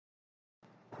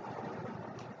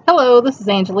Hello, this is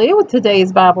Angelia with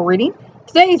today's Bible reading.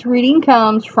 Today's reading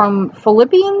comes from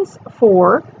Philippians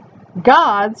 4,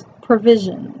 God's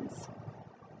provisions.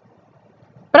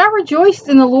 But I rejoiced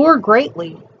in the Lord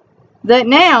greatly, that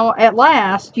now at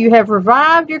last you have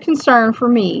revived your concern for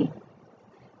me.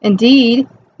 Indeed,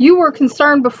 you were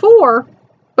concerned before,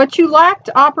 but you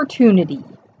lacked opportunity.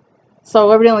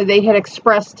 So evidently they had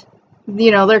expressed,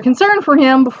 their concern for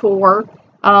him before,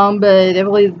 but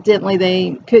evidently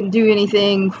they couldn't do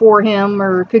anything for him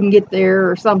or couldn't get there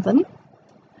or something.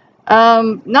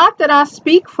 Not that I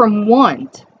speak from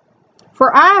want,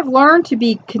 for I have learned to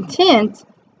be content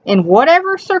in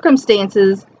whatever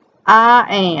circumstances I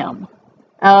am.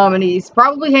 And he's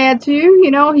probably had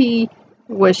to, he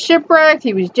was shipwrecked,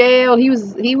 he was jailed,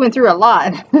 he went through a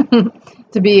lot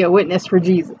to be a witness for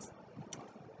Jesus.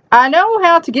 I know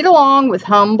how to get along with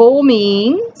humble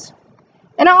means,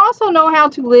 and I also know how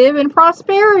to live in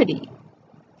prosperity.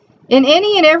 In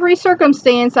any and every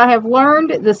circumstance, I have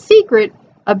learned the secret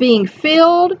of being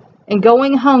filled and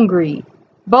going hungry,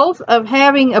 both of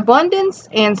having abundance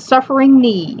and suffering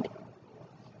need.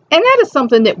 And that is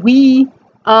something that we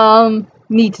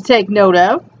need to take note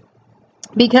of,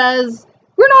 because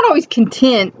we're not always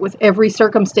content with every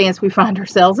circumstance we find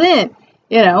ourselves in.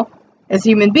 As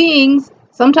human beings,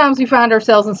 sometimes we find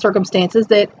ourselves in circumstances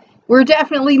that we're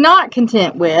definitely not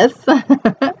content with.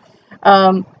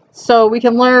 So we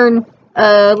can learn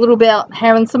a little about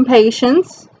having some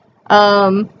patience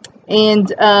and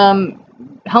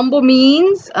humble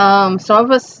means. Some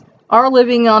of us are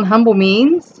living on humble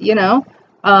means,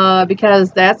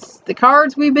 because that's the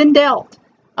cards we've been dealt.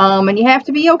 And you have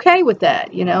to be okay with that.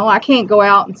 I can't go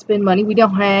out and spend money we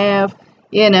don't have.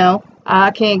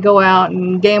 I can't go out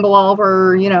and gamble all of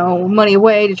our, money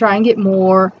away to try and get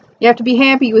more. You have to be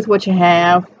happy with what you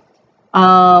have.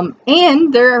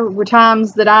 And there were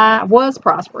times that I was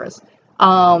prosperous.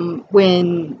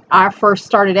 When I first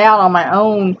started out on my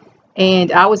own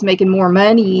and I was making more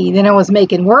money than I was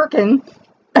making working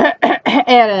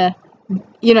at a,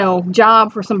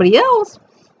 job for somebody else.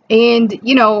 And,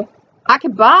 I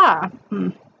could buy,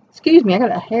 excuse me, I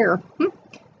got a hair.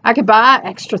 I could buy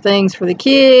extra things for the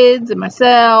kids and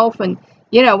myself. And,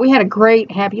 we had a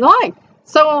great, happy life.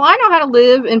 So I know how to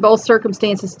live in both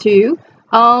circumstances too.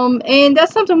 And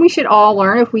that's something we should all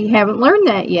learn if we haven't learned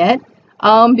that yet.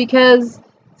 Because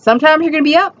sometimes you're going to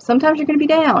be up, sometimes you're going to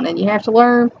be down, and you have to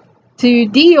learn to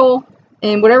deal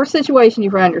in whatever situation you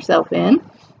find yourself in.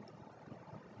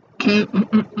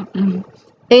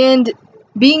 And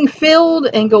being filled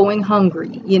and going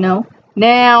hungry,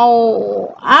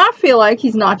 Now, I feel like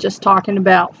he's not just talking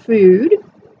about food,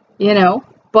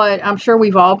 but I'm sure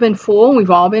we've all been full and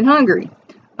we've all been hungry.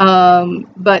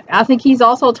 But I think he's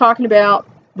also talking about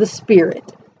the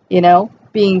spirit,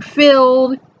 being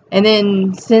filled and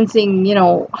then sensing,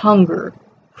 hunger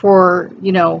for,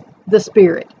 the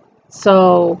spirit.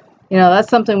 So, that's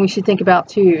something we should think about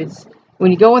too, is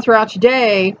when you're going throughout your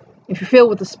day, if you're filled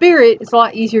with the spirit, it's a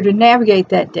lot easier to navigate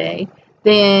that day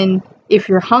than if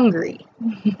you're hungry.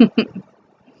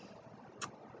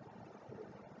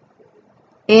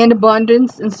 And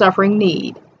abundance and suffering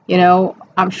need.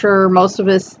 I'm sure most of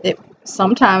us at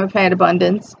some time have had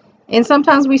abundance, and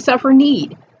sometimes we suffer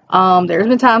need. There's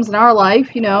been times in our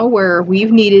life, where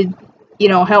we've needed,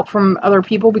 help from other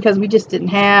people because we just didn't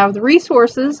have the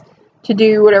resources to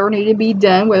do whatever needed to be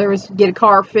done, whether it was to get a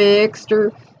car fixed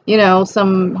or,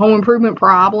 some home improvement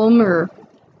problem or,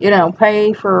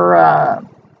 pay for,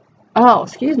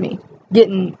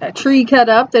 getting a tree cut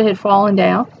up that had fallen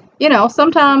down.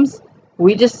 Sometimes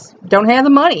we just don't have the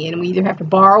money and we either have to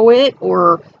borrow it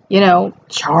or,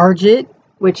 charge it,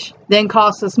 which then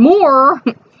costs us more,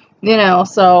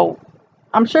 so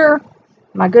I'm sure,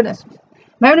 my goodness,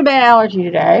 I'm having a bad allergy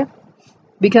today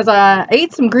because I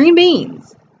ate some green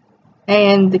beans.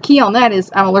 And the key on that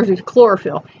is I'm allergic to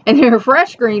chlorophyll. And they're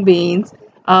fresh green beans.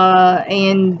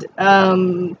 And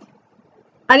I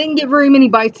didn't get very many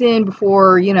bites in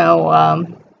before,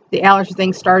 the allergy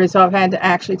thing started. So I've had to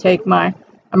actually take my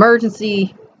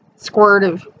emergency squirt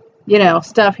of,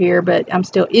 stuff here. But I'm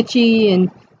still itchy and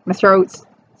my throat's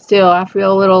still, I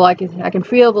feel a little like I can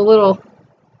feel the little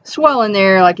swelling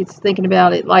there, like it's thinking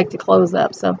about it, like to close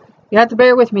up. So you have to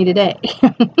bear with me today.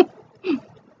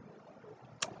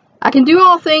 I can do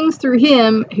all things through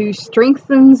him who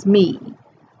strengthens me.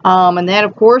 And that,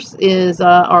 of course, is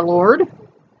our Lord.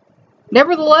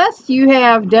 Nevertheless, you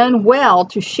have done well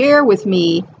to share with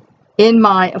me in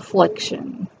my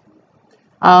affliction.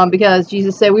 Because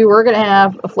Jesus said we were going to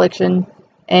have affliction.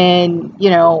 And,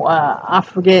 I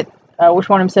forget which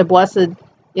one of them said, blessed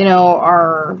you know,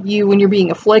 are you when you're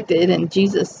being afflicted. And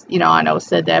Jesus, you know, I know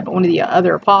said that, but one of the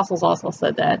other apostles also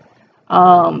said that.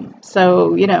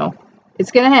 So, you know,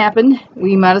 it's going to happen.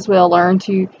 We might as well learn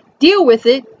to deal with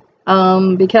it,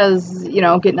 because, you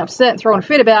know, getting upset and throwing a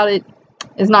fit about it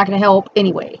is not going to help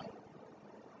anyway.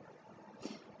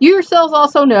 You yourselves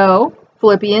also know,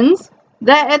 Philippians,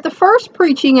 that at the first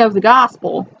preaching of the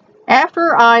gospel,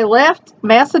 after I left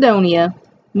Macedonia,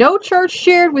 no church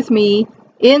shared with me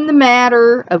in the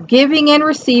matter of giving and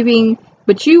receiving,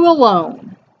 but you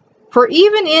alone. For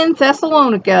even in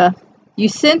Thessalonica, you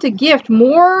sent a gift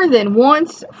more than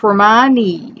once for my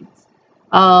needs.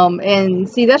 And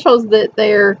see, that shows that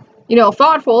they're, you know,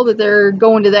 thoughtful, that they're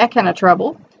going to that kind of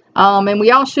trouble. And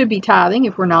we all should be tithing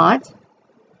if we're not.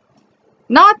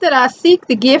 Not that I seek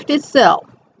the gift itself,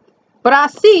 but I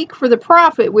seek for the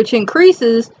profit which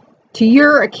increases to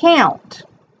your account.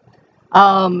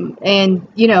 And,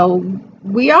 you know,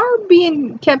 we are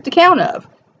being kept account of.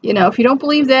 You know, if you don't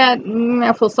believe that,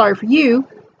 I feel sorry for you.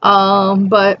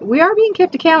 But we are being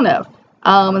kept account of.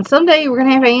 And someday we're going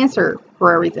to have to answer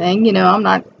for everything. You know, I'm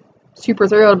not super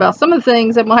thrilled about some of the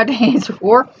things I might have to answer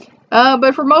for.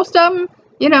 But for most of them,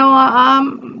 you know,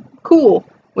 I'm cool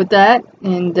with that.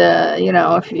 And, you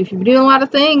know, if you're doing a lot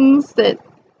of things that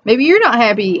maybe you're not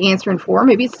happy answering for,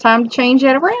 maybe it's time to change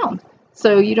that around.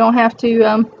 So you don't have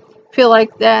to feel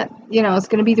like that, you know, it's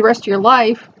going to be the rest of your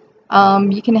life.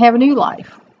 You can have a new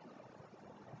life.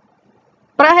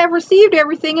 But I have received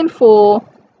everything in full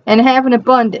and have an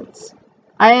abundance.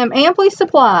 I am amply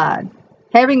supplied,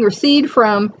 having received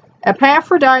from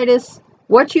Epaphroditus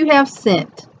what you have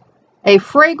sent, a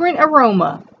fragrant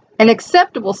aroma, an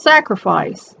acceptable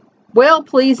sacrifice,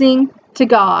 well-pleasing to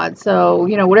God. So,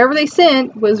 you know, whatever they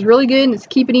sent was really good, and it's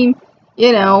keeping him,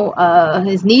 you know,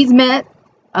 his needs met.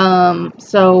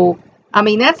 So, I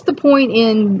mean, that's the point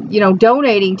in, you know,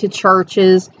 donating to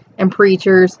churches and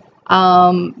preachers,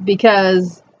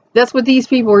 because that's what these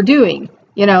people are doing.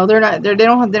 You know, they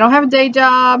don't have a day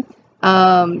job,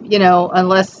 you know,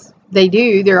 unless they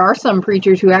do. There are some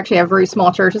preachers who actually have very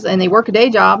small churches and they work a day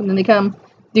job and then they come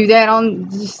do that on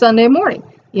just Sunday morning.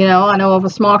 You know, I know of a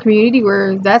small community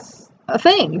where that's a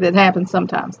thing that happens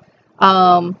sometimes.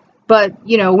 But,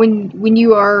 you know, when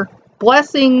you are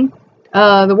blessing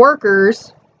the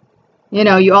workers, you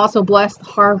know, you also bless the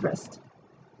harvest,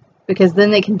 because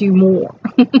then they can do more.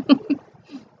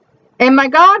 And my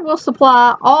God will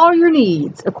supply all your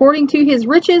needs according to his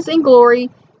riches and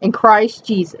glory in Christ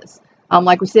Jesus.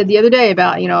 Like we said the other day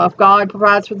about, you know, if God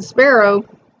provides for the sparrow,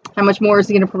 how much more is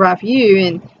he going to provide for you?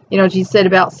 And, you know, Jesus said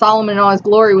about Solomon in all his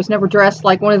glory was never dressed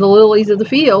like one of the lilies of the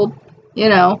field, you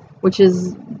know, which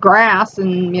is grass.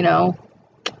 And, you know,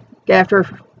 after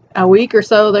a week or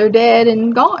so, they're dead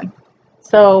and gone.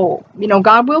 So, you know,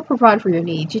 God will provide for your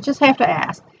needs. You just have to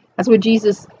ask. That's what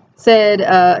Jesus said,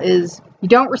 is you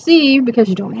don't receive because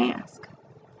you don't ask.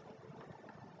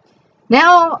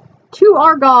 Now, to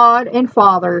our God and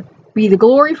Father be the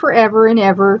glory forever and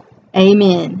ever.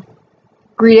 Amen.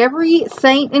 Greet every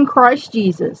saint in Christ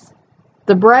Jesus.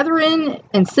 The brethren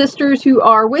and sisters who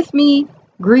are with me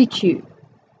greet you.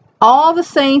 All the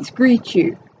saints greet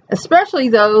you, especially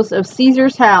those of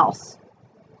Caesar's house.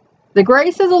 The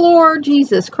grace of the Lord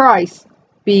Jesus Christ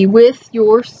be with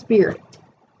your spirit.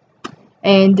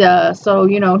 And so,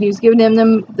 you know, he was giving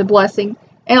them the blessing.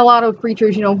 And a lot of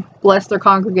preachers, you know, bless their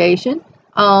congregation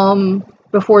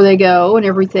before they go and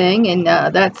everything. And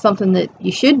that's something that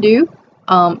you should do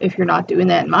if you're not doing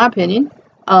that, in my opinion.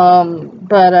 You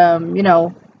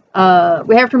know,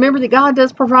 we have to remember that God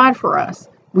does provide for us.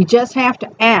 We just have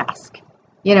to ask,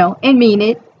 you know, and mean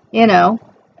it, you know,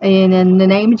 and in the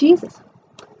name of Jesus.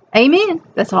 Amen.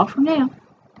 That's all for now.